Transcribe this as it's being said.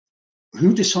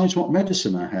who decides what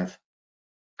medicine I have?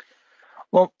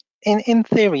 Well, in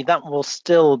theory, that will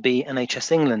still be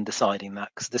NHS England deciding that,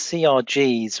 because the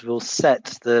CRGs will set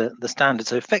the standard.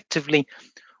 So effectively,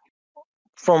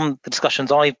 from the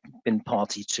discussions I've been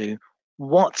party to,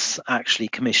 what's actually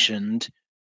commissioned,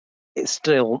 it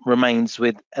still remains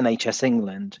with NHS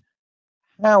England.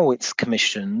 How it's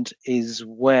commissioned is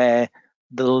where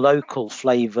the local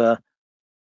flavour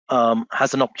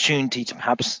has an opportunity to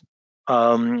perhaps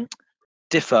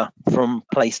differ from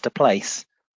place to place.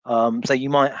 So you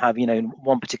might have,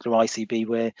 one particular ICB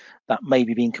where that may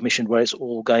be being commissioned where it's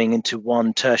all going into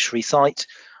one tertiary site,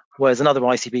 whereas another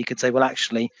ICB could say, well,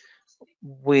 actually,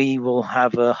 we will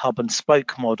have a hub and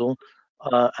spoke model,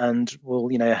 and we'll,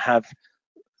 have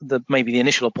maybe the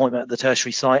initial appointment at the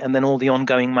tertiary site, and then all the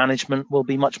ongoing management will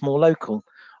be much more local.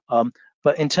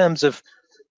 But in terms of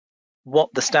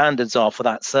what the standards are for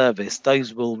that service,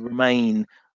 those will remain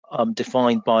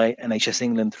defined by NHS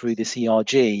England through the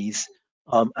CRGs.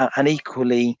 And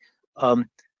equally,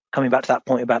 coming back to that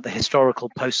point about the historical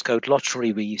postcode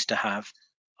lottery we used to have,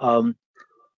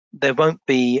 there won't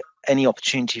be any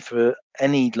opportunity for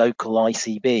any local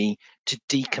ICB to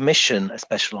decommission a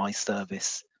specialised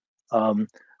service.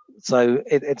 So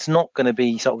it's not going to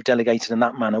be sort of delegated in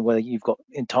that manner where you've got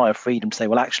entire freedom to say,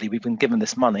 well, actually, we've been given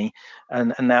this money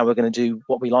and now we're going to do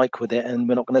what we like with it, and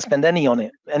we're not going to spend any of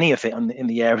it in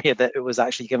the area that it was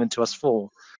actually given to us for.